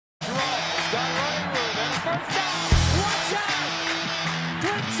got running room and a first down. Watch out!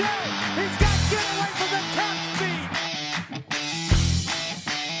 Twitcher! He's got to get away from the top speed.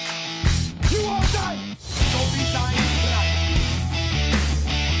 You all done. Don't be dying tonight.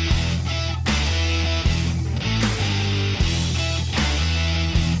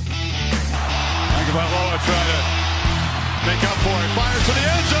 Tagovailoa trying to make up for it. Fires to the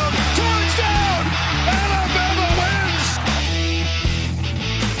end zone. Touchdown! Alabama wins!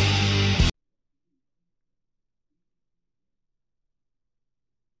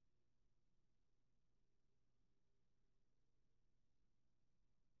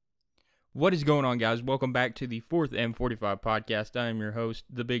 What is going on, guys? Welcome back to the 4th and 45 podcast. I am your host,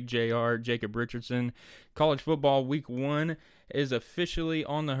 the Big JR, Jacob Richardson. College football week 1 is officially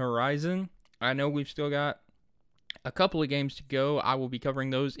on the horizon. I know we've still got a couple of games to go. I will be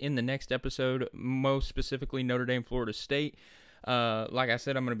covering those in the next episode, most specifically Notre Dame, Florida State. Like I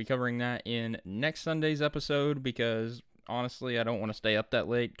said, I'm going to be covering that in next Sunday's episode because, honestly, I don't want to stay up that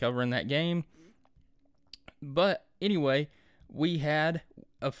late covering that game. But anyway, we had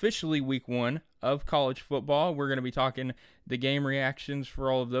officially week 1 of college football. We're going to be talking the game reactions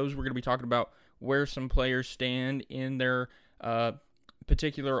for all of those. We're going to be talking about where some players stand in their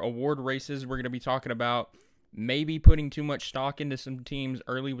particular award races. We're going to be talking about maybe putting too much stock into some teams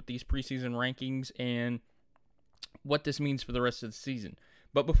early with these preseason rankings and what this means for the rest of the season.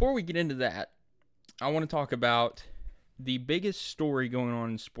 But before we get into that, I want to talk about the biggest story going on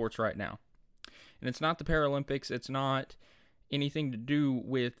in sports right now. And it's not the Paralympics. It's not anything to do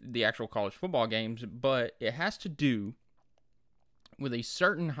with the actual college football games, but it has to do with a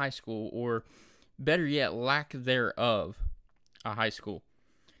certain high school, or better yet, lack thereof, a high school.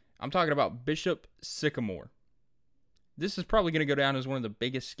 I'm talking about Bishop Sycamore. This is probably going to go down as one of the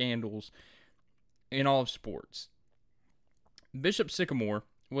biggest scandals in all of sports. Bishop Sycamore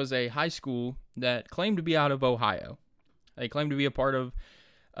was a high school that claimed to be out of Ohio. They claimed to be a part of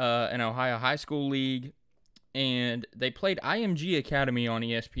an Ohio high school league, and they played IMG Academy on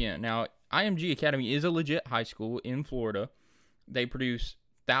ESPN. Now, IMG Academy is a legit high school in Florida. They produce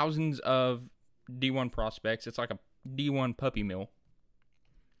thousands of D1 prospects. It's like a D1 puppy mill.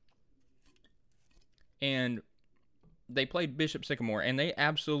 And they played Bishop Sycamore, and they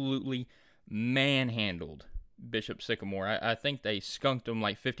absolutely manhandled Bishop Sycamore. I think they skunked them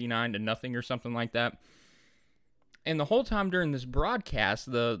like 59-0 or something like that. And the whole time during this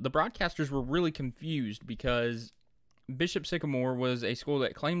broadcast, the broadcasters were really confused because Bishop Sycamore was a school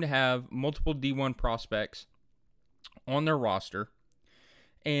that claimed to have multiple D1 prospects on their roster.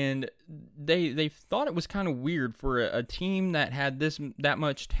 And they thought it was kind of weird for a team that had that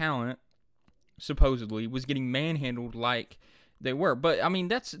much talent, supposedly, was getting manhandled like they were. But I mean,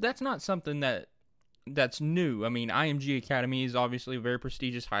 that's not something that's new. I mean, IMG Academy is obviously a very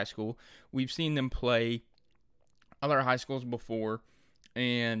prestigious high school. We've seen them play other high schools before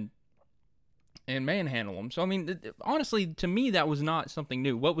and manhandle them. So I mean, honestly, to me, that was not something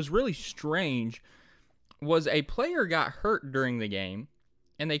new. What was really strange was a player got hurt during the game,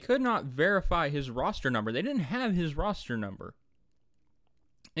 and they could not verify his roster number. They didn't have his roster number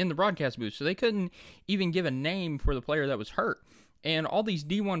in the broadcast booth, so they couldn't even give a name for the player that was hurt. And all these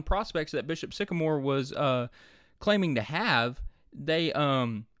D1 prospects that Bishop Sycamore was claiming to have, they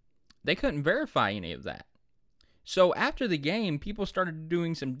couldn't verify any of that. So after the game, people started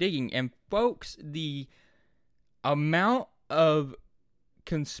doing some digging, and folks, the amount of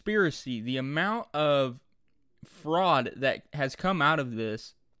conspiracy, the amount of fraud that has come out of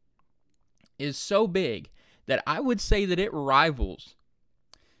this is so big that I would say that it rivals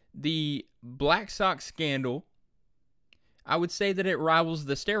the Black Sox scandal. I would say that it rivals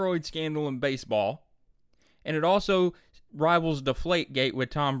the steroid scandal in baseball, and it also rivals Deflategate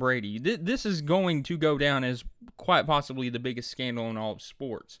with Tom Brady. This is going to go down as quite possibly the biggest scandal in all of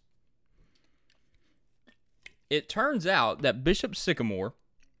sports. It turns out that Bishop Sycamore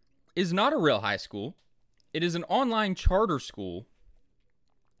is not a real high school. It is an online charter school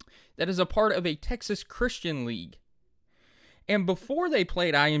that is a part of a Texas Christian league. And before they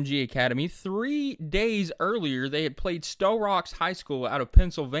played IMG Academy, 3 days earlier, they had played Stowe Rocks High School out of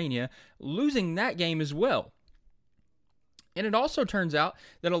Pennsylvania, losing that game as well. And it also turns out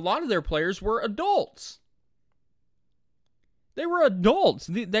that a lot of their players were adults. They were adults.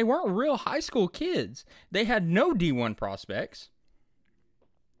 They weren't real high school kids. They had no D1 prospects.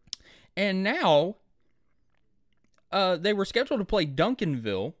 And now, they were scheduled to play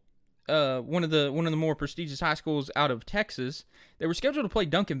Duncanville, one of the more prestigious high schools out of Texas. They were scheduled to play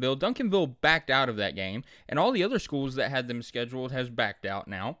Duncanville. Duncanville backed out of that game, and all the other schools that had them scheduled has backed out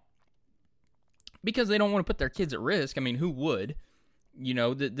now because they don't want to put their kids at risk. I mean, who would?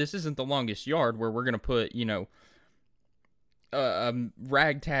 This isn't the longest yard where we're going to put, a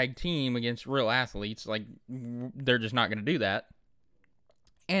ragtag team against real athletes. Like, they're just not going to do that.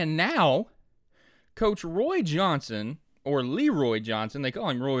 And now, Coach Roy Johnson, or Leroy Johnson, they call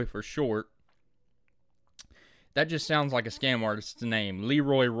him Roy for short. That just sounds like a scam artist's name,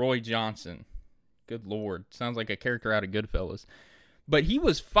 Leroy Roy Johnson. Good Lord, sounds like a character out of Goodfellas. But he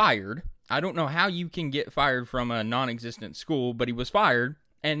was fired. I don't know how you can get fired from a non-existent school, but he was fired.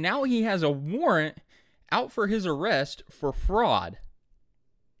 And now he has a warrant out for his arrest for fraud.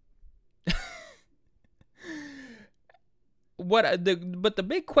 But the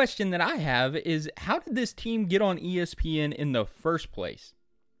big question that I have is, how did this team get on ESPN in the first place?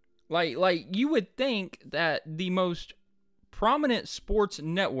 Like you would think that the most prominent sports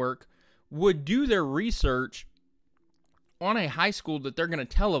network would do their research on a high school that they're going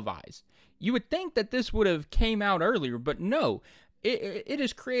to televise. You would think that this would have came out earlier, but no. It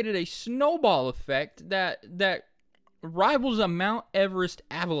has created a snowball effect that rivals a Mount Everest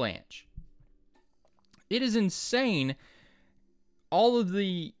avalanche. It is insane, all of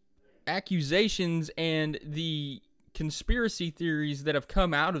the accusations and the conspiracy theories that have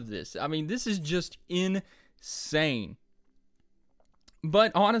come out of this. I mean, this is just insane.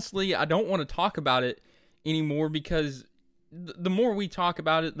 But honestly, I don't want to talk about it anymore, because the more we talk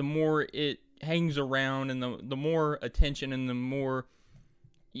about it, the more it hangs around, and the more attention and the more,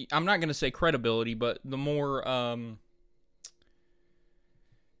 I'm not going to say credibility, but the more, I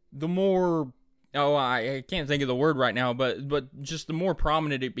can't think of the word right now, but just the more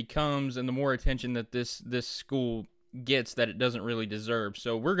prominent it becomes, and the more attention that this school gets that it doesn't really deserve.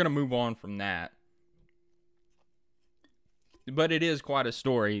 So we're going to move on from that. But it is quite a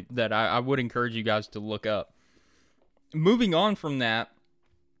story that I would encourage you guys to look up. Moving on from that,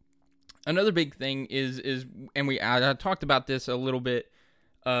 another big thing is I talked about this a little bit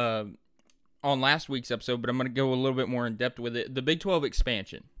on last week's episode, but I'm going to go a little bit more in depth with it. The Big 12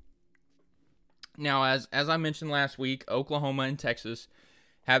 expansion. Now, as I mentioned last week, Oklahoma and Texas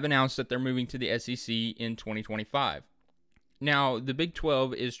have announced that they're moving to the SEC in 2025. Now, the Big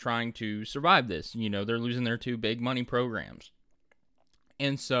 12 is trying to survive this. They're losing their two big money programs.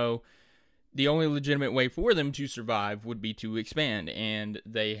 And so the only legitimate way for them to survive would be to expand. And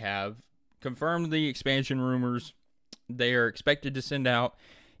they have confirmed the expansion rumors. They are expected to send out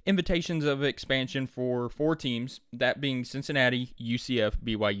invitations of expansion for 4 teams, that being Cincinnati, UCF,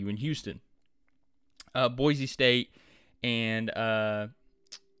 BYU, and Houston. Boise State and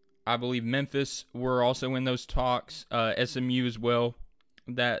I believe Memphis were also in those talks. SMU as well.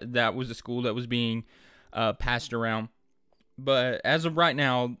 That was a school that was being passed around. But as of right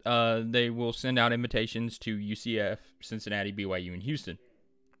now, they will send out invitations to UCF, Cincinnati, BYU, and Houston.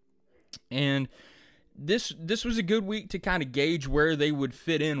 And this was a good week to kind of gauge where they would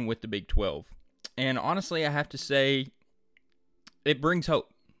fit in with the Big 12. And honestly, I have to say, it brings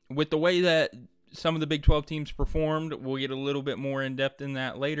hope. With the way that some of the Big 12 teams performed, we'll get a little bit more in depth in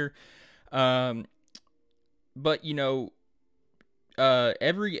that later. But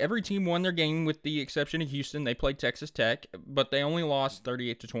every team won their game with the exception of Houston. They played Texas Tech, but they only lost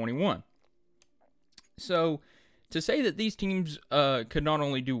 38-21. So to say that these teams could not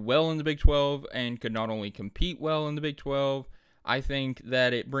only do well in the Big 12 and could not only compete well in the Big 12, I think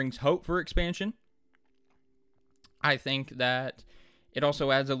that it brings hope for expansion. I think that it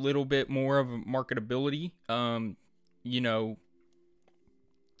also adds a little bit more of marketability.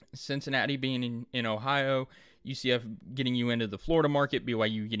 Cincinnati being in Ohio, UCF getting you into the Florida market,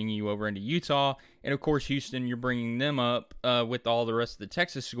 BYU getting you over into Utah, and of course Houston, you're bringing them up with all the rest of the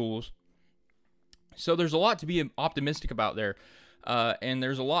Texas schools. So there's a lot to be optimistic about there, and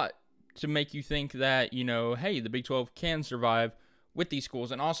there's a lot to make you think that, hey, the Big 12 can survive with these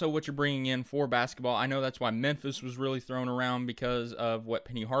schools, and also what you're bringing in for basketball. I know that's why Memphis was really thrown around because of what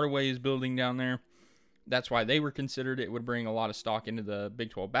Penny Hardaway is building down there. That's why they were considered. It would bring a lot of stock into the Big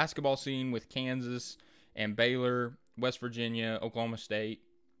 12 basketball scene with Kansas and Baylor, West Virginia, Oklahoma State.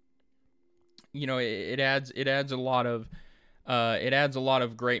 It adds a lot of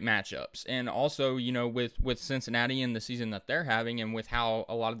great matchups, and also with Cincinnati and the season that they're having, and with how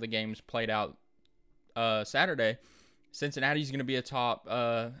a lot of the games played out Saturday. Cincinnati's going to be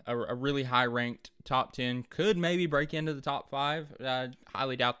a really high-ranked top 10. Could maybe break into the top 5. I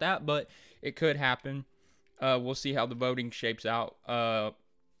highly doubt that, but it could happen. We'll see how the voting shapes out. I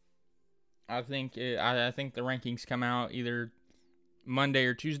think the rankings come out either Monday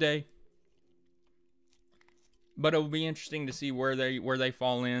or Tuesday. But it'll be interesting to see where they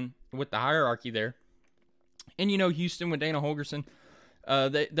fall in with the hierarchy there. And Houston with Dana Holgerson,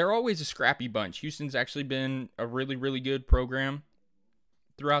 they're always a scrappy bunch. Houston's actually been a really, really good program.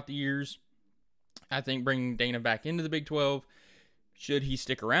 throughout the years. I think bringing Dana back into the Big 12, should he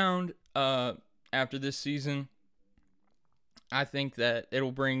stick around after this season, I think that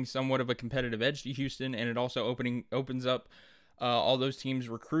it'll bring somewhat of a competitive edge to Houston, and it also opens up all those teams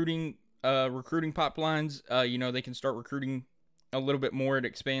recruiting pipelines. They can start recruiting a little bit more. It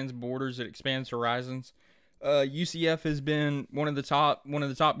expands borders. It expands horizons. UCF has been one of the top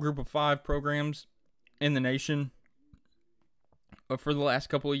group of 5 programs in the nation for the last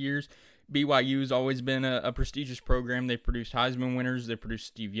couple of years. BYU has always been a prestigious program. They've produced Heisman winners. They've produced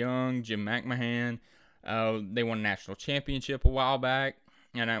Steve Young, Jim McMahon. They won a national championship a while back.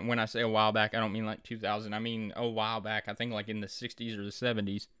 And when I say a while back, I don't mean like 2000. I mean a while back. I think like in the 60s or the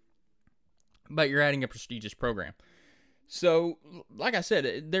 70s. But you're adding a prestigious program. So, like I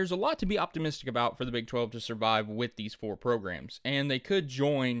said, there's a lot to be optimistic about for the Big 12 to survive with these 4 programs. And they could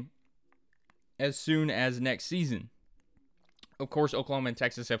join as soon as next season. Of course, Oklahoma and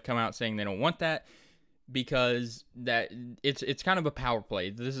Texas have come out saying they don't want that because that it's kind of a power play.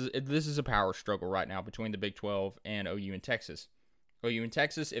 This is a power struggle right now between the Big 12 and OU and Texas. OU and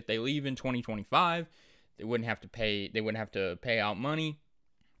Texas, if they leave in 2025, they wouldn't have to pay out money.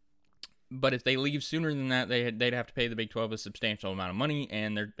 But if they leave sooner than that, they'd have to pay the Big 12 a substantial amount of money,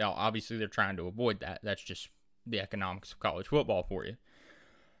 and they're trying to avoid that. That's just the economics of college football for you.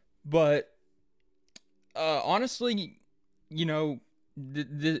 But honestly, if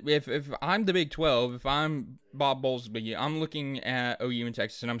I'm the Big 12, if I'm Bob Bowlesby, I'm looking at OU and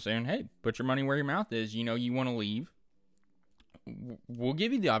Texas, and I'm saying, hey, put your money where your mouth is. You want to leave, we'll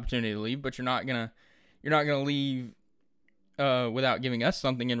give you the opportunity to leave, but you're not gonna leave without giving us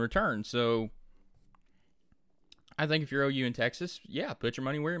something in return. So I think if you're OU in Texas, yeah, put your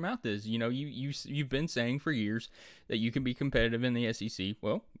money where your mouth is. You've been saying for years that you can be competitive in the SEC.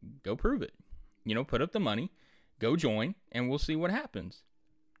 Well, go prove it. Put up the money, go join, and we'll see what happens.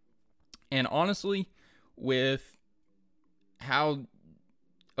 And honestly, with how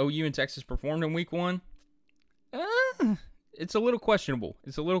OU and Texas performed in week 1, it's a little questionable.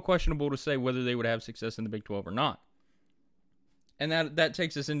 It's a little questionable to say whether they would have success in the Big 12 or not. And that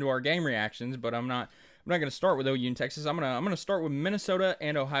takes us into our game reactions, but I'm not going to start with OU and Texas. I'm going to start with Minnesota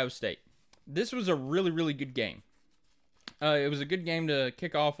and Ohio State. This was a really, really good game. It was a good game to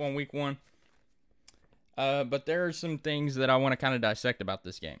kick off on week 1. But there are some things that I want to kind of dissect about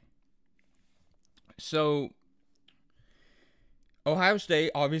this game. So, Ohio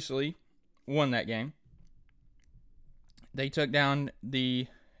State obviously won that game. They took down the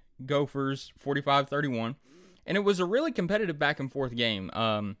Gophers 45-31. And it was a really competitive back and forth game.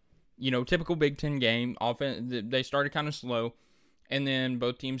 Typical Big Ten game. They started kind of slow, and then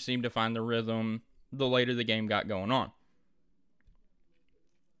both teams seemed to find the rhythm the later the game got going on.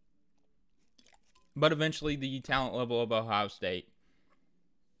 But eventually, the talent level of Ohio State,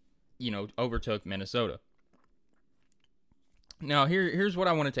 overtook Minnesota. Now, here's what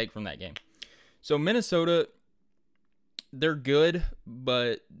I want to take from that game. So Minnesota, they're good,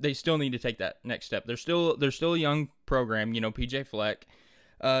 but they still need to take that next step. They're still a young program. PJ Fleck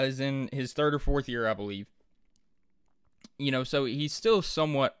is in his 3rd or 4th year, I believe. So he's still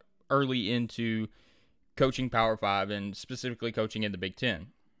somewhat early into coaching Power 5 and specifically coaching in the Big Ten.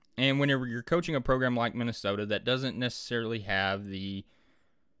 And whenever you're coaching a program like Minnesota that doesn't necessarily have the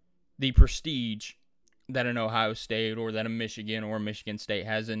prestige that an Ohio State or that a Michigan or a Michigan State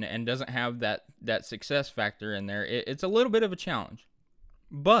has and doesn't have that success factor in there, it's a little bit of a challenge.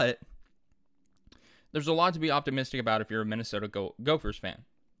 But there's a lot to be optimistic about if you're a Minnesota Gophers fan.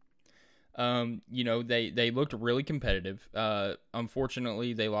 They looked really competitive.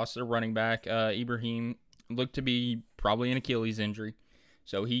 Unfortunately, they lost their running back. Ibrahim looked to be probably an Achilles injury.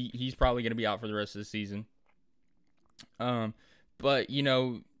 So he's probably going to be out for the rest of the season. But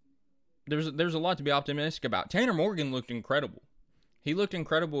there's a lot to be optimistic about. Tanner Morgan looked incredible. He looked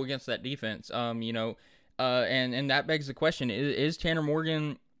incredible against that defense. And that begs the question: Is Tanner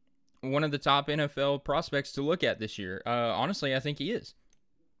Morgan one of the top NFL prospects to look at this year? Honestly, I think he is.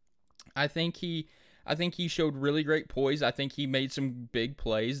 I think he showed really great poise. I think he made some big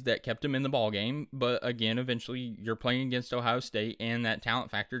plays that kept him in the ball game. But again, eventually you're playing against Ohio State, and that talent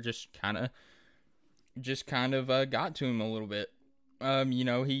factor just kind of got to him a little bit.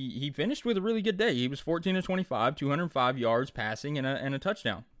 He finished with a really good day. He was 14 of 25, 205 yards passing and a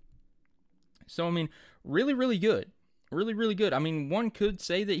touchdown. So I mean, really, really good. Really, really good. I mean, one could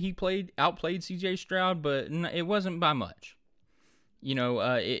say that he outplayed C.J. Stroud, but it wasn't by much.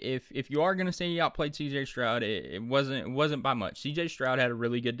 If you are going to say he outplayed C.J. Stroud, it wasn't by much. C.J. Stroud had a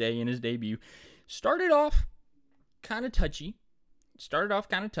really good day in his debut. Started off kind of touchy,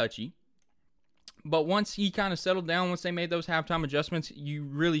 But once he kind of settled down, once they made those halftime adjustments, you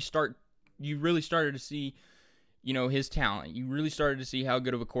really started to see, his talent. You really started to see how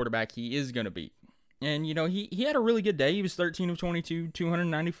good of a quarterback he is going to be. And, he had a really good day. He was 13 of 22,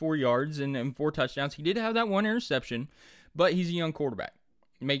 294 yards and 4 touchdowns. He did have that 1 interception, but he's a young quarterback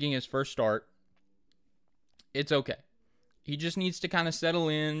making his first start. It's okay. He just needs to kind of settle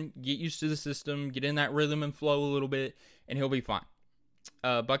in, get used to the system, get in that rhythm and flow a little bit, and he'll be fine.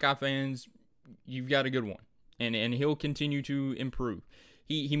 Buckeye fans, you've got a good one, and he'll continue to improve.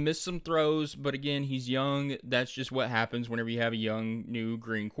 He missed some throws, but again, he's young. That's just what happens whenever you have a young, new,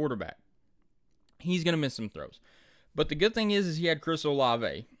 green quarterback. He's going to miss some throws. But the good thing is he had Chris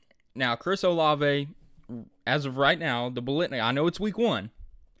Olave. Now, Chris Olave, as of right now, the Biletnikoff, I know it's week 1,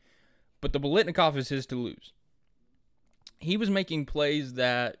 but the Biletnikoff is his to lose. He was making plays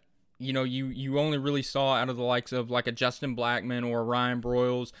that, you only really saw out of the likes of like a Justin Blackman or a Ryan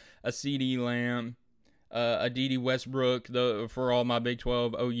Broyles, a CeeDee Lamb, a D.D. Westbrook, for all my Big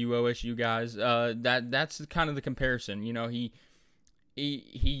 12 OU OSU guys. That's kind of the comparison.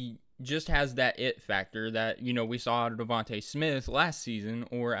 He just has that it factor that, we saw out of Devontae Smith last season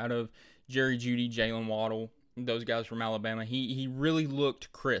or out of Jerry Jeudy, Jalen Waddle, those guys from Alabama. He really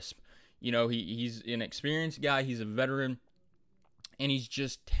looked crisp. He's an experienced guy. He's a veteran. And he's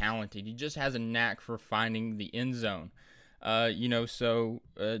just talented. He just has a knack for finding the end zone.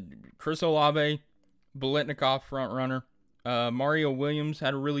 Chris Olave, Biletnikoff front runner. Mario Williams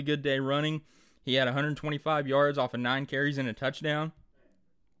had a really good day running. He had 125 yards off of 9 carries and a touchdown.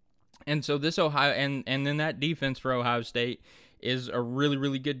 And so this Ohio, and then that defense for Ohio State is a really,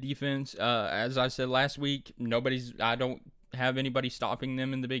 really good defense. As I said last week, I don't have anybody stopping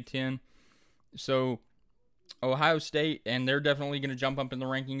them in the Big Ten. So Ohio State, and they're definitely going to jump up in the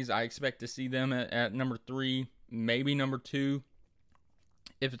rankings. I expect to see them at number 3, maybe number 2,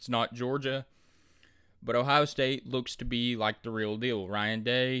 if it's not Georgia. But Ohio State looks to be like the real deal. Ryan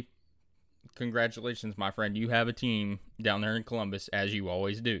Day, congratulations, my friend. You have a team down there in Columbus, as you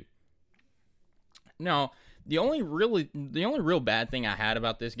always do. Now, the only real bad thing I had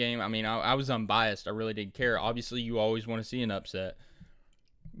about this game, I was unbiased. I really didn't care. Obviously, you always want to see an upset.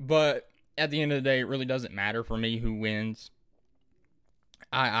 But at the end of the day, it really doesn't matter for me who wins.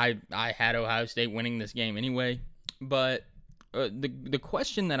 I had Ohio State winning this game anyway, but the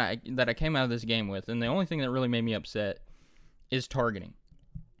question that I came out of this game with, and the only thing that really made me upset, is targeting.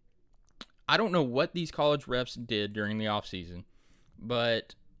 I don't know what these college refs did during the offseason,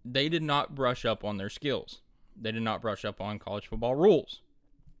 but they did not brush up on their skills. They did not brush up on college football rules.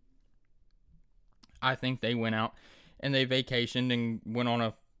 I think they went out and they vacationed and went on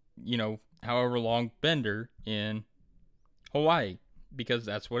a however long bender in Hawaii, because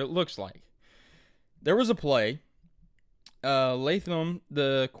that's what it looks like. There was a play. Latham,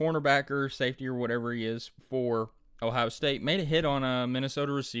 the cornerbacker, safety, or whatever he is for Ohio State, made a hit on a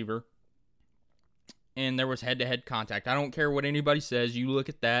Minnesota receiver, and there was head-to-head contact. I don't care what anybody says. You look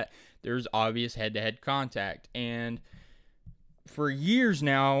at that, there's obvious head-to-head contact. And for years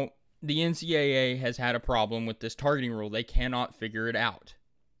now, the NCAA has had a problem with this targeting rule. They cannot figure it out.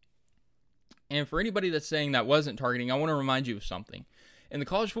 And for anybody that's saying that wasn't targeting, I want to remind you of something. In the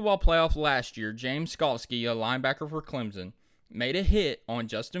college football playoff last year, James Skalski, a linebacker for Clemson, made a hit on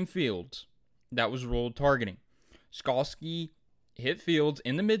Justin Fields that was ruled targeting. Skalski hit Fields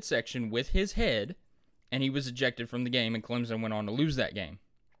in the midsection with his head, and he was ejected from the game, and Clemson went on to lose that game.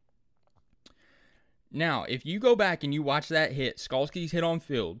 Now, if you go back and you watch that hit, Skalski's hit on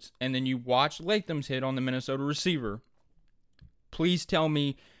Fields, and then you watch Latham's hit on the Minnesota receiver, please tell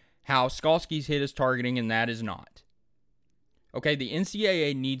me how Skalski's hit is targeting and that is not. Okay, the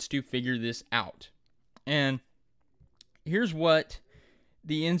NCAA needs to figure this out. And here's what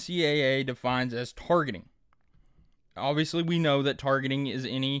the NCAA defines as targeting. Obviously, we know that targeting is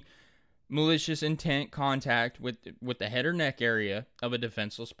any malicious intent contact with the head or neck area of a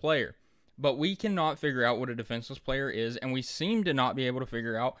defenseless player. But we cannot figure out what a defenseless player is, and we seem to not be able to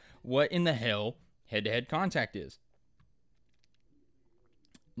figure out what in the hell head-to-head contact is.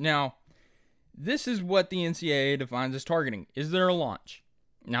 Now, this is what the NCAA defines as targeting. Is there a launch?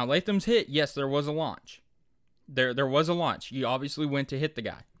 Now, Latham's hit, yes, there was a launch. There was a launch. He obviously went to hit the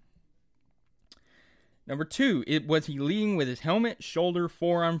guy. Number 2, was he leading with his helmet, shoulder,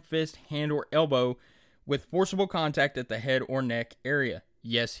 forearm, fist, hand, or elbow with forcible contact at the head or neck area?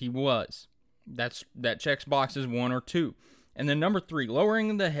 Yes, he was. That checks boxes 1 or 2. And then number 3,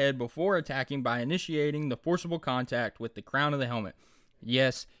 lowering the head before attacking by initiating the forcible contact with the crown of the helmet.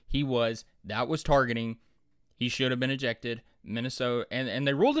 Yes, he was. That was targeting. He should have been ejected. Minnesota, and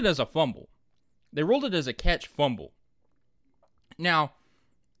they ruled it as a fumble. They ruled it as a catch fumble. Now,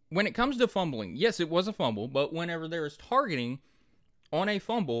 when it comes to fumbling, yes, it was a fumble, but whenever there is targeting on a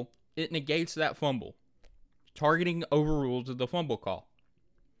fumble, it negates that fumble. Targeting overrules the fumble call.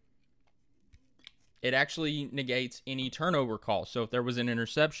 It actually negates any turnover call. So if there was an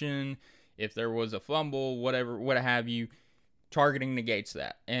interception, if there was a fumble, whatever, what have you, targeting negates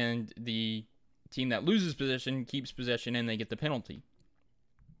that. And the team that loses possession keeps possession and they get the penalty.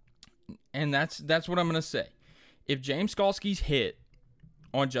 And that's what I'm going to say. If James Skalski's hit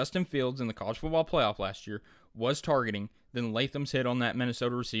on Justin Fields in the college football playoff last year was targeting, then Latham's hit on that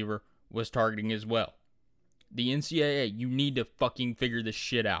Minnesota receiver was targeting as well. The NCAA, you need to fucking figure this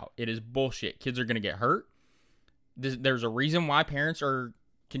shit out. It is bullshit. Kids are going to get hurt. There's a reason why parents are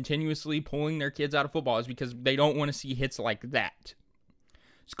continuously pulling their kids out of football is because they don't want to see hits like that.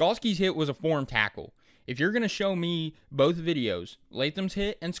 Skalski's hit was a form tackle. If you're going to show me both videos, Latham's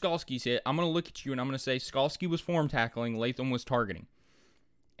hit and Skalski's hit, I'm going to look at you and I'm going to say Skalski was form tackling, Latham was targeting.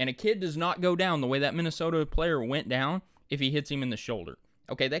 And a kid does not go down the way that Minnesota player went down if he hits him in the shoulder.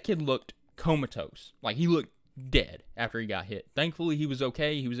 Okay, that kid looked comatose. Like, he looked dead after he got hit. Thankfully, he was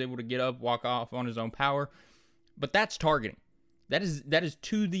okay. He was able to get up, walk off on his own power. But that's targeting. That is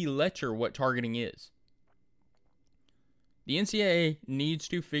to the letter what targeting is. The NCAA needs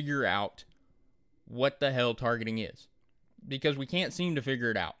to figure out what the hell targeting is, because we can't seem to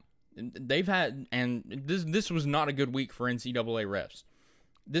figure it out. They've had, and this was not a good week for NCAA refs.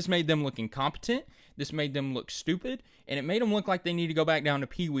 This made them look incompetent. This made them look stupid, and it made them look like they need to go back down to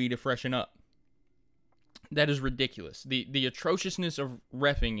Pee Wee to freshen up. That is ridiculous. The atrociousness of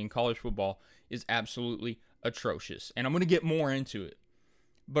reffing in college football is absolutely atrocious, and I'm going to get more into it,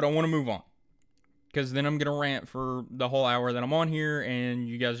 but I want to move on, because then I'm going to rant for the whole hour that I'm on here, and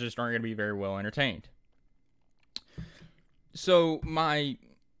you guys just aren't going to be very well entertained. So my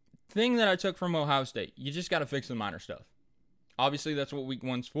thing that I took from Ohio State, you just got to fix the minor stuff. Obviously, that's what week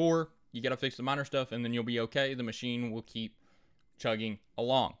one's for. You got to fix the minor stuff, and then you'll be okay. The machine will keep chugging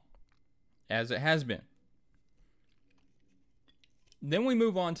along, as it has been. Then we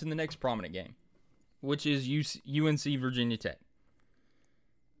move on to the next prominent game, which is UNC Virginia Tech.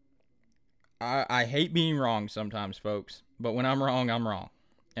 I hate being wrong sometimes, folks, but when I'm wrong, I'm wrong,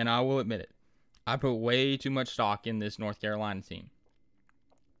 and I will admit it. I put way too much stock in this North Carolina team.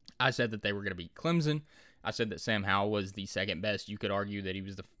 I said that they were going to beat Clemson. I said that Sam Howell was the second best. You could argue that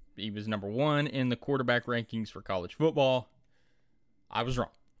he was number one in the quarterback rankings for college football. I was wrong.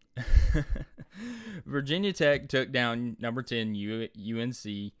 Virginia Tech took down number 10 UNC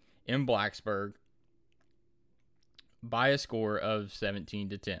in Blacksburg by a score of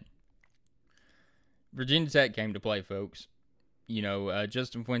 17-10. Virginia Tech came to play, folks. You know,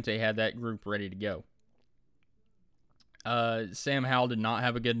 Justin Fuente had that group ready to go. Sam Howell did not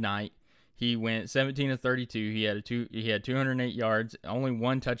have a good night. He went 17-32. He had 208 yards, only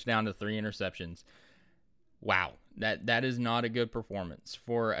one touchdown to 3 interceptions. Wow, that is not a good performance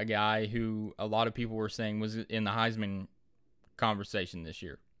for a guy who a lot of people were saying was in the Heisman conversation this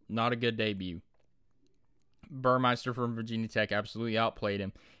year. Not a good debut. Burmeister from Virginia Tech absolutely outplayed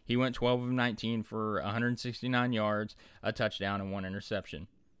him. He went 12 of 19 for 169 yards, a touchdown, and 1 interception.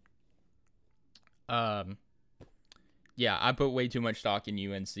 Yeah, I put way too much stock in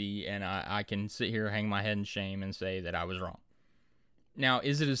UNC, and I can sit here, hang my head in shame, and say that I was wrong. Now,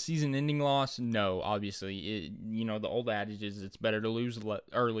 is it a season-ending loss? No, obviously. The old adage is it's better to lose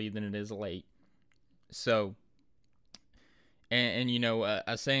early than it is late. So,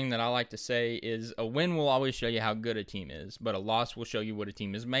 a saying that I like to say is a win will always show you how good a team is, but a loss will show you what a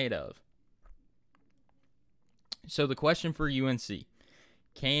team is made of. So the question for UNC,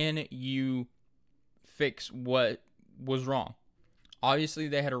 can you fix what was wrong? Obviously,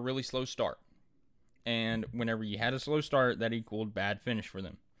 they had a really slow start. And whenever you had a slow start, that equaled bad finish for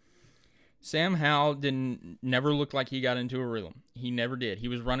them. Sam Howell never looked like he got into a rhythm. He never did. He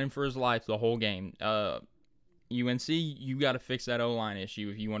was running for his life the whole game. UNC, you got to fix that O-line issue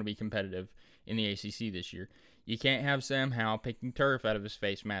if you want to be competitive in the ACC this year. You can't have Sam Howell picking turf out of his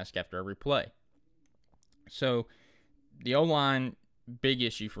face mask after every play. So, the O-line, big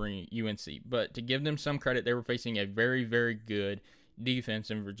issue for UNC. But to give them some credit, they were facing a very, very good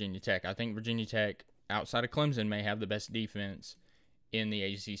defense in Virginia Tech. I think Virginia Tech, outside of Clemson, may have the best defense in the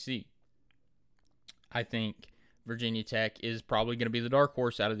ACC. I think Virginia Tech is probably going to be the dark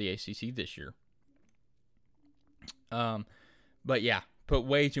horse out of the ACC this year. But yeah, put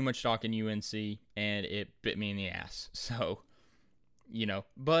way too much stock in UNC, and it bit me in the ass. So,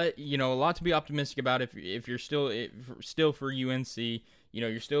 but a lot to be optimistic about if you're still for UNC.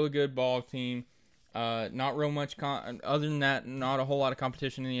 You're still a good ball team. Not real much other than that, not a whole lot of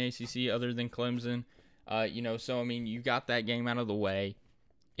competition in the ACC other than Clemson. So I mean, you got that game out of the way.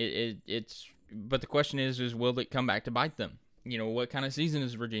 But the question is will it come back to bite them? What kind of season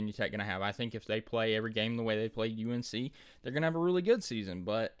is Virginia Tech going to have? I think if they play every game the way they played UNC, they're going to have a really good season.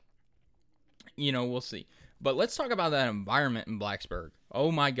 But, we'll see. But let's talk about that environment in Blacksburg.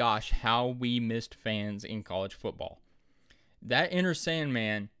 Oh my gosh, how we missed fans in college football. That Inner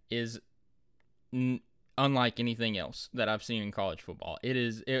Sandman is unlike anything else that I've seen in college football.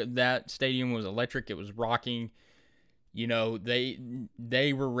 That stadium was electric. It was rocking.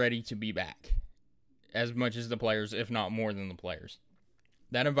 They were ready to be back. As much as the players, if not more than the players.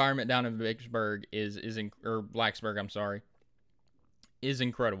 That environment down in Blacksburg is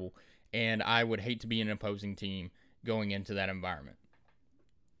incredible. And I would hate to be an opposing team going into that environment.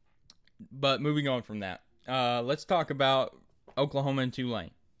 But moving on from that, let's talk about Oklahoma and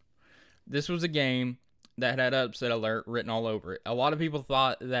Tulane. This was a game that had upset alert written all over it. A lot of people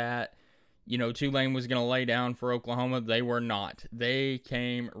thought that Tulane was going to lay down for Oklahoma. They were not. They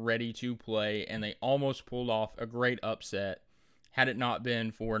came ready to play, and they almost pulled off a great upset had it not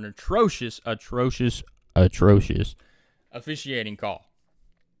been for an atrocious officiating call.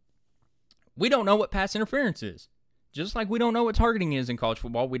 We don't know what pass interference is. Just like we don't know what targeting is in college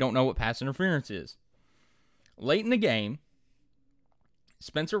football, we don't know what pass interference is. Late in the game,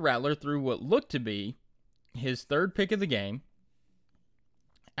 Spencer Rattler threw what looked to be his third pick of the game,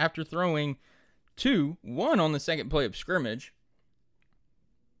 after throwing one on the second play of scrimmage,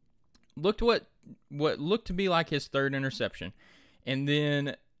 looked what looked to be like his third interception. And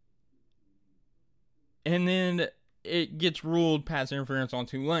then it gets ruled pass interference on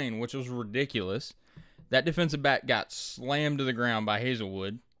Tulane, which was ridiculous. That defensive back got slammed to the ground by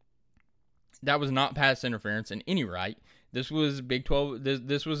Hazelwood. That was not pass interference in any right. This was Big 12.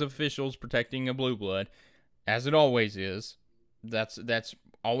 This was officials protecting a blue blood, as it always is. That's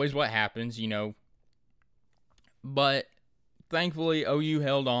always what happens, But thankfully, OU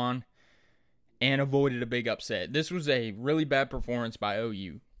held on and avoided a big upset. This was a really bad performance by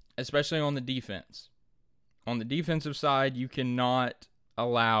OU, especially on the defense. On the defensive side, you cannot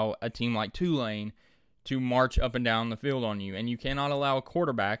allow a team like Tulane to march up and down the field on you, and you cannot allow a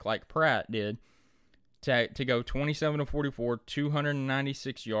quarterback like Pratt did to go 27-44,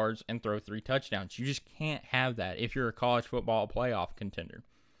 296 yards, and throw 3 touchdowns. You just can't have that if you're a college football playoff contender.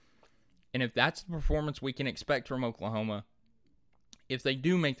 And if that's the performance we can expect from Oklahoma, if they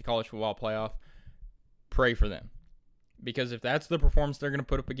do make the college football playoff, pray for them. Because if that's the performance they're going to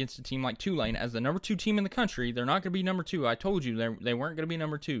put up against a team like Tulane, as the number 2 team in the country, they're not going to be number 2. I told you they weren't going to be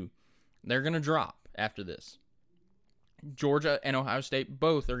number 2. They're going to drop after this. Georgia and Ohio State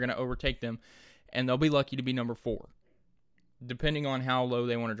both are going to overtake them, and they'll be lucky to be number 4, depending on how low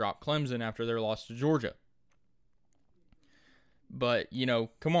they want to drop Clemson after their loss to Georgia. But,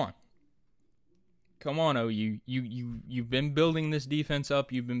 come on. Come on, OU. You've been building this defense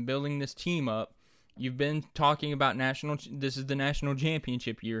up. You've been building this team up. You've been talking about this is the national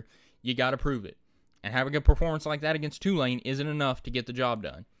championship year. You got to prove it. And having a performance like that against Tulane isn't enough to get the job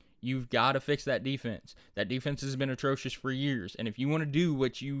done. You've got to fix that defense. That defense has been atrocious for years. And if you want to do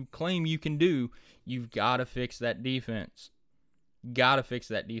what you claim you can do, you've got to fix that defense. Got to fix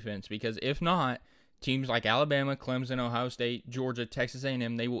that defense. Because if not, teams like Alabama, Clemson, Ohio State, Georgia, Texas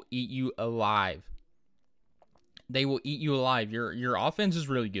A&M, they will eat you alive. They will eat you alive. Your offense is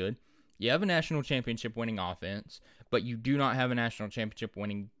really good. You have a national championship winning offense, but you do not have a national championship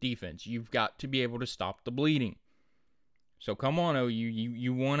winning defense. You've got to be able to stop the bleeding. So come on, OU.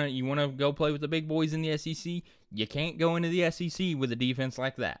 You wanna go play with the big boys in the SEC? You can't go into the SEC with a defense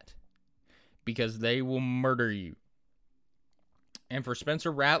like that, because they will murder you. And for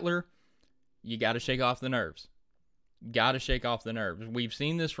Spencer Rattler, you got to shake off the nerves. Got to shake off the nerves.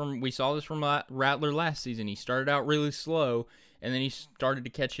 We saw this from Rattler last season. He started out really slow, and then he started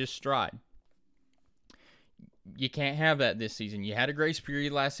to catch his stride. You can't have that this season. You had a grace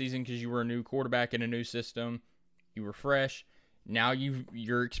period last season because you were a new quarterback in a new system. You were fresh. Now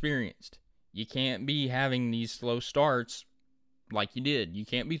you're experienced. You can't be having these slow starts like you did. You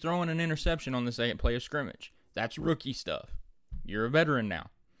can't be throwing an interception on the second play of scrimmage. That's rookie stuff. You're a veteran now.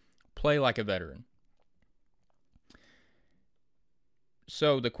 Play like a veteran.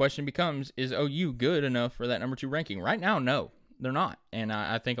 So the question becomes, is OU good enough for that number 2 ranking? Right now, no, they're not. And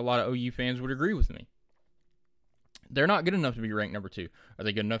I think a lot of OU fans would agree with me. They're not good enough to be ranked number 2. Are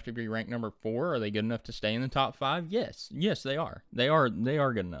they good enough to be ranked number 4? Are they good enough to stay in the top 5? Yes. Yes, they are. They are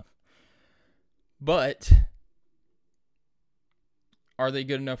good enough. But are they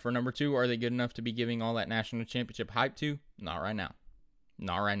good enough for number 2? Are they good enough to be giving all that national championship hype to? Not right now.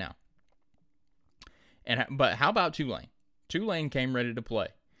 Not right now. But how about Tulane? Tulane came ready to play.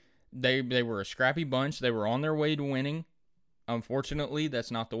 They were a scrappy bunch. They were on their way to winning. Unfortunately, that's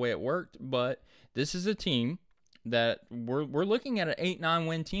not the way it worked, but this is a team that we're looking at an 8-9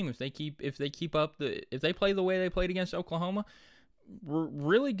 win team if they play the way they played against Oklahoma.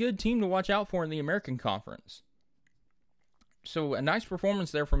 Really good team to watch out for in the American Conference. So a nice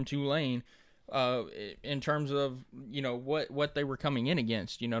performance there from Tulane in terms of, what they were coming in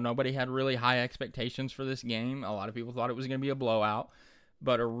against. Nobody had really high expectations for this game. A lot of people thought it was going to be a blowout,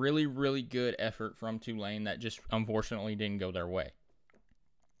 but a really, really good effort from Tulane that just unfortunately didn't go their way.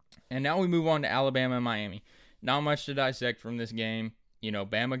 And now we move on to Alabama and Miami. Not much to dissect from this game.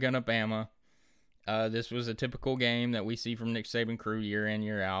 Bama gonna Bama. This was a typical game that we see from Nick Saban crew year in,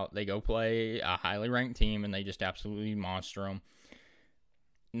 year out. They go play a highly ranked team, and they just absolutely monster them.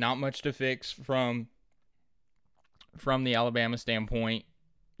 Not much to fix from the Alabama standpoint.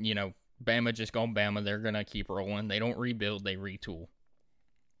 Bama just gone Bama. They're going to keep rolling. They don't rebuild, they retool.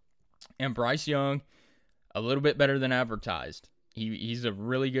 And Bryce Young, a little bit better than advertised. He's a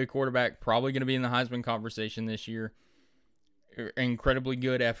really good quarterback, probably going to be in the Heisman conversation this year. Incredibly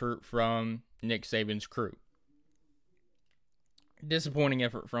good effort from Nick Saban's crew. Disappointing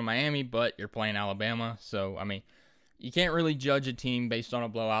effort from Miami, but you're playing Alabama. So, you can't really judge a team based on a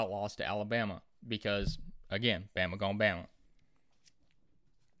blowout loss to Alabama because, again, Bama gone Bama.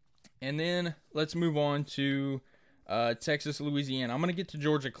 And then let's move on to Texas, Louisiana. I'm going to get to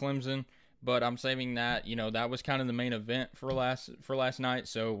Georgia, Clemson, but I'm saving that. That was kind of the main event for last night,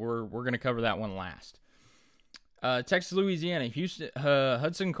 so we're going to cover that one last. Texas, Louisiana.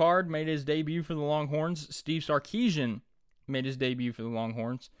 Hudson Card made his debut for the Longhorns. Steve Sarkisian made his debut for the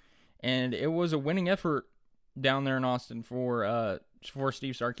Longhorns, and it was a winning effort down there in Austin for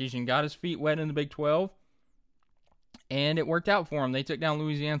Steve Sarkisian. Got his feet wet in the Big 12, and it worked out for him. They took down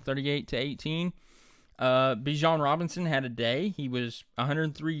Louisiana 38-18. Bijan Robinson had a day. He was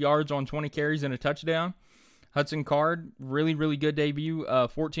 103 yards on 20 carries and a touchdown. Hudson Card, really, really good debut.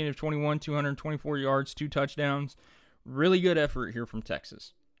 14 of 21, 224 yards, 2 touchdowns. Really good effort here from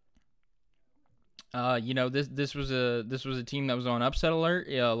Texas. This was a team that was on upset alert.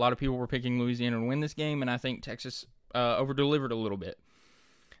 A lot of people were picking Louisiana to win this game, and I think Texas over-delivered a little bit.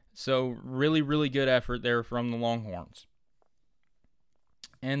 So really, really good effort there from the Longhorns.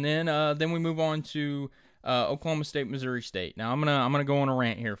 And then we move on to Oklahoma State, Missouri State. Now I'm gonna go on a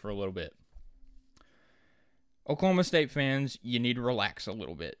rant here for a little bit. Oklahoma State fans, you need to relax a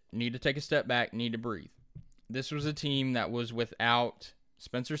little bit. Need to take a step back. Need to breathe. This was a team that was without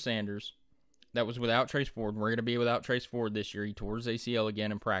Spencer Sanders, that was without Trace Ford. We're going to be without Trace Ford this year. He tore his ACL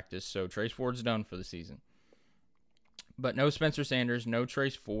again in practice, so Trace Ford's done for the season. But no Spencer Sanders, no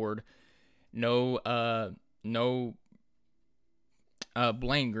Trace Ford, no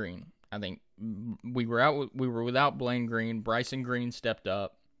Blaine Green. I think we were without Blaine Green. Bryson Green stepped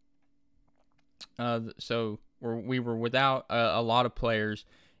up. So we were without a lot of players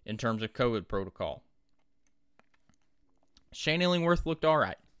in terms of COVID protocol. Shane Illingworth looked all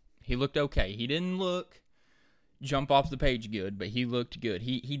right. He looked okay. He didn't look jump off the page good, but he looked good.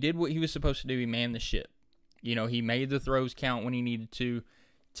 He did what he was supposed to do. He manned the ship. He made the throws count when he needed to.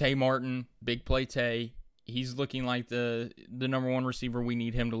 Tay Martin, big play Tay. He's looking like the number one receiver we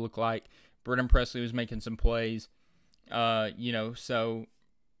need him to look like. Brendan Presley was making some plays. So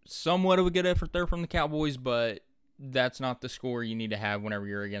somewhat of a good effort there from the Cowboys, but that's not the score you need to have whenever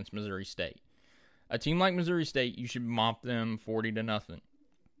you're against Missouri State. A team like Missouri State, you should mop them 40-0.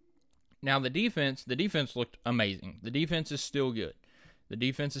 Now the defense looked amazing. The defense is still good. The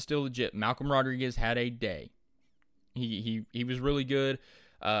defense is still legit. Malcolm Rodriguez had a day. He was really good.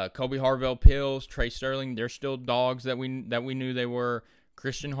 Kobe Harvell Pills, Trey Sterling, they're still dogs that we knew they were.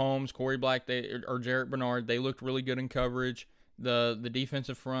 Christian Holmes, Corey Black, or Jarrett Bernard, they looked really good in coverage. The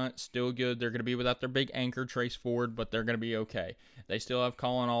defensive front, still good. They're going to be without their big anchor, Trace Ford, but they're going to be okay. They still have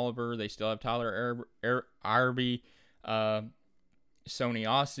Colin Oliver. They still have Tyler Irby, Sony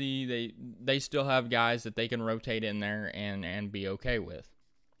Ossie. They still have guys that they can rotate in there and be okay with.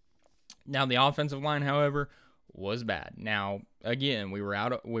 Now, the offensive line, however, was bad. Now, again, we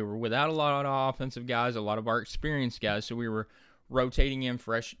were without a lot of offensive guys, a lot of our experienced guys, so we were rotating in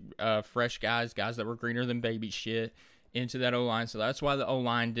fresh guys that were greener than baby shit into that O-line. So that's why the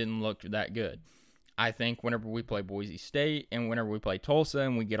O-line didn't look that good. I think whenever we play Boise State and whenever we play Tulsa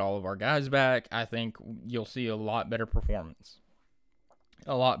and we get all of our guys back, I think you'll see a lot better performance.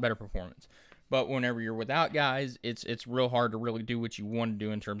 A lot better performance. But whenever you're without guys, it's real hard to really do what you want to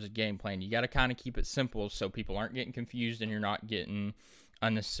do in terms of game plan. You got to kind of keep it simple so people aren't getting confused and you're not getting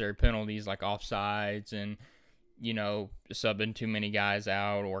unnecessary penalties like offsides and, subbing too many guys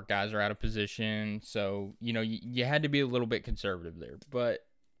out or guys are out of position. So, you had to be a little bit conservative there. But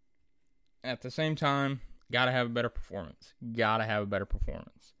at the same time, Got to have a better performance.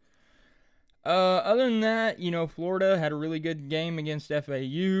 Other than that, Florida had a really good game against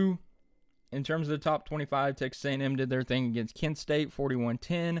FAU. In terms of the top 25, Texas A&M did their thing against Kent State,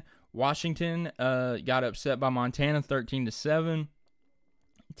 41-10. Washington got upset by Montana, 13-7.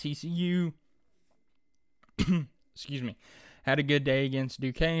 TCU, had a good day against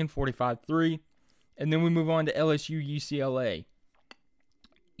Duquesne, 45-3. And then we move on to LSU, UCLA.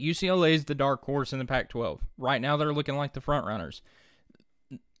 UCLA is the dark horse in the Pac-12. Right now, they're looking like the front runners.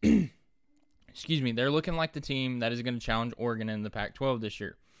 They're looking like the team that is going to challenge Oregon in the Pac-12 this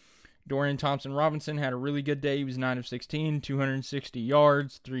year. Dorian Thompson-Robinson had a really good day. He was 9 of 16, 260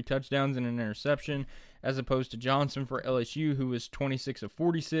 yards, 3 touchdowns, and an interception, as opposed to Johnson for LSU, who was 26 of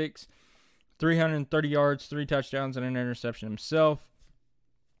 46, 330 yards, 3 touchdowns, and an interception himself.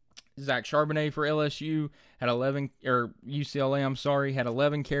 Zach Charbonnet for UCLA, had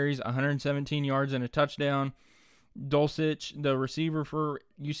 11 carries, 117 yards, and a touchdown. Dulcich, the receiver for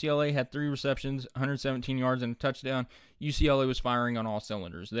UCLA, had 3 receptions, 117 yards, and a touchdown. UCLA was firing on all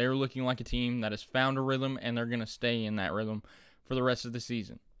cylinders. They're looking like a team that has found a rhythm, and they're going to stay in that rhythm for the rest of the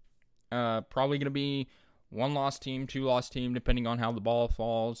season. Probably going to be 1-loss team, 2-loss team, depending on how the ball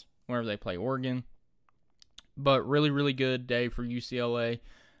falls whenever they play Oregon. But really, really good day for UCLA.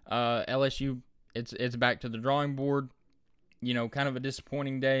 LSU, it's back to the drawing board. Kind of a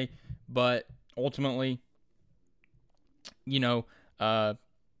disappointing day, but ultimately,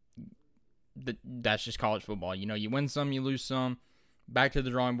 that's just college football. You win some, you lose some. Back to the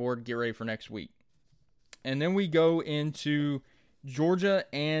drawing board, get ready for next week. And then we go into Georgia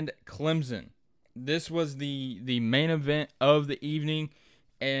and Clemson. This was the main event of the evening,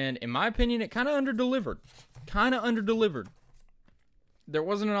 and in my opinion, it kind of underdelivered. There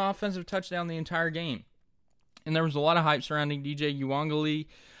wasn't an offensive touchdown the entire game, and there was a lot of hype surrounding DJ Uwangali,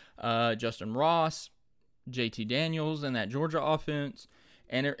 Justin Ross, JT Daniels, and that Georgia offense,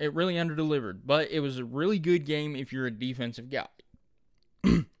 and it really underdelivered. But it was a really good game if you're a defensive guy.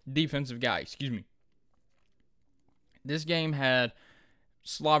 This game had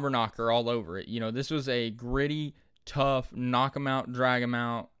slobber knocker all over it. This was a gritty, tough, knock 'em out, drag 'em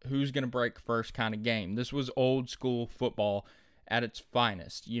out, who's going to break first kind of game. This was old school football at its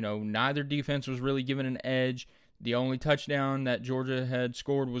finest. Neither defense was really given an edge. The only touchdown that Georgia had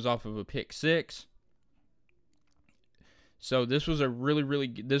scored was off of a pick six. So this was a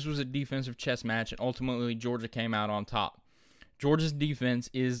this was a defensive chess match, and ultimately Georgia came out on top. Georgia's defense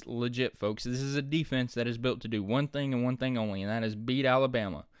is legit, folks. This is a defense that is built to do one thing and one thing only, and that is beat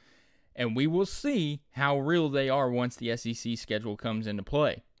Alabama. And we will see how real they are once the SEC schedule comes into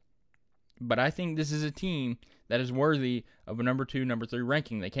play. But I think this is a team that is worthy of a number 2, number 3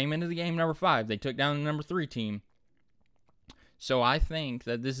 ranking. They came into the game number 5. They took down the number 3 team. So I think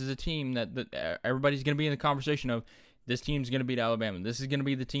that this is a team that everybody's going to be in the conversation of, this team's going to beat Alabama. This is going to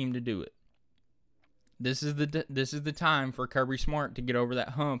be the team to do it. This is the time for Kirby Smart to get over that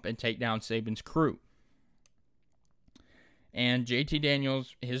hump and take down Saban's crew. And JT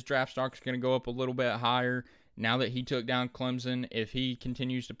Daniels, his draft stock is going to go up a little bit higher now that he took down Clemson. If he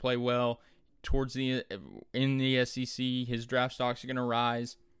continues to play well in the SEC, his draft stocks are going to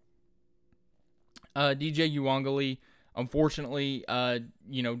rise. DJ Uwangali, unfortunately,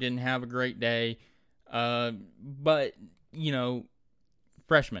 didn't have a great day. But,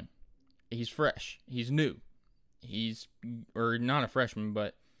 freshman. He's fresh. He's new. Or not a freshman,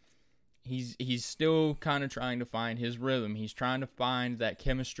 but he's still kind of trying to find his rhythm. He's trying to find that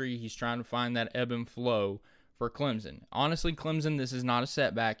chemistry. He's trying to find that ebb and flow for Clemson. Honestly, Clemson, this is not a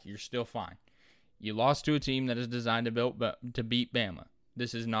setback. You're still fine. You lost to a team that is designed to beat Bama.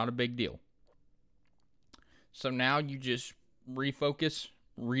 This is not a big deal. So now you just refocus,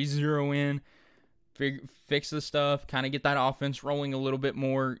 re-zero in, fix the stuff, kind of get that offense rolling a little bit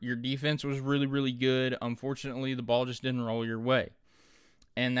more. Your defense was really, really good. Unfortunately, the ball just didn't roll your way.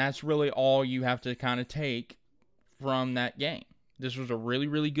 And that's really all you have to kind of take from that game. This was a really,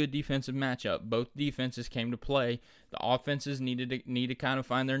 really good defensive matchup. Both defenses came to play. The offenses need to kind of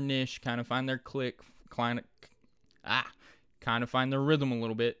find their niche, kind of find their click, kind of find their rhythm a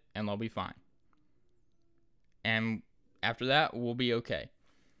little bit, and they'll be fine. And after that, we'll be okay.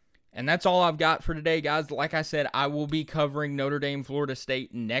 And that's all I've got for today, guys. Like I said, I will be covering Notre Dame, Florida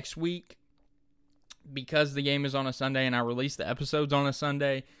State next week. Because the game is on a Sunday and I release the episodes on a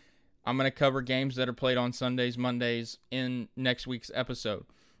Sunday, I'm going to cover games that are played on Sundays, Mondays in next week's episode.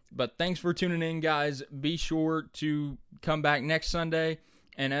 But thanks for tuning in, guys. Be sure to come back next Sunday.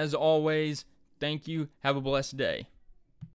 And as always, thank you. Have a blessed day.